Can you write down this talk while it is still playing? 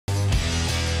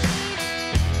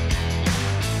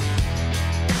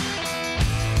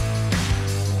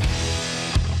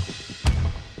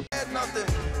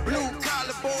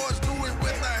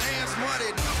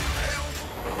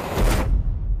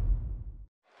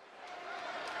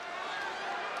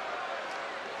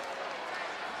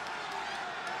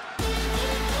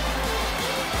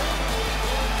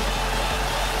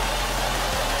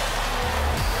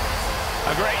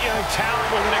great young talent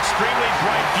with an extremely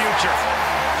bright future.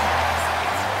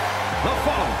 The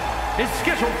following is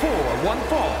scheduled for one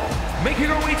fall.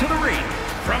 Making her way to the ring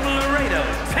from Laredo,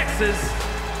 Texas,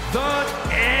 the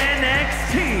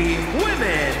NXT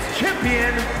Women's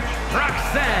Champion,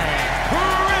 Roxanne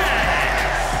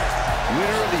Perez.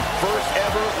 Winner of the first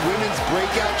ever Women's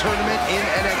Breakout Tournament in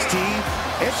NXT,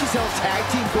 and she's held Tag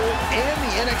Team Gold and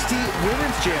the NXT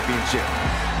Women's Championship.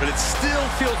 But it still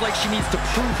feels like she needs to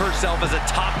prove herself as a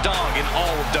top dog in all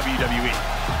of WWE.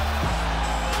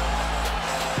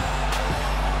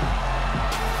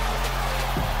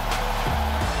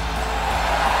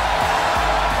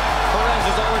 Perez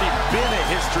has already been a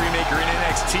history maker in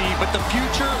NXT, but the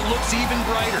future looks even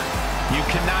brighter. You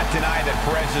cannot deny that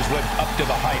Perez has lived up to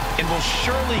the hype and will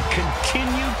surely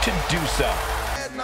continue to do so.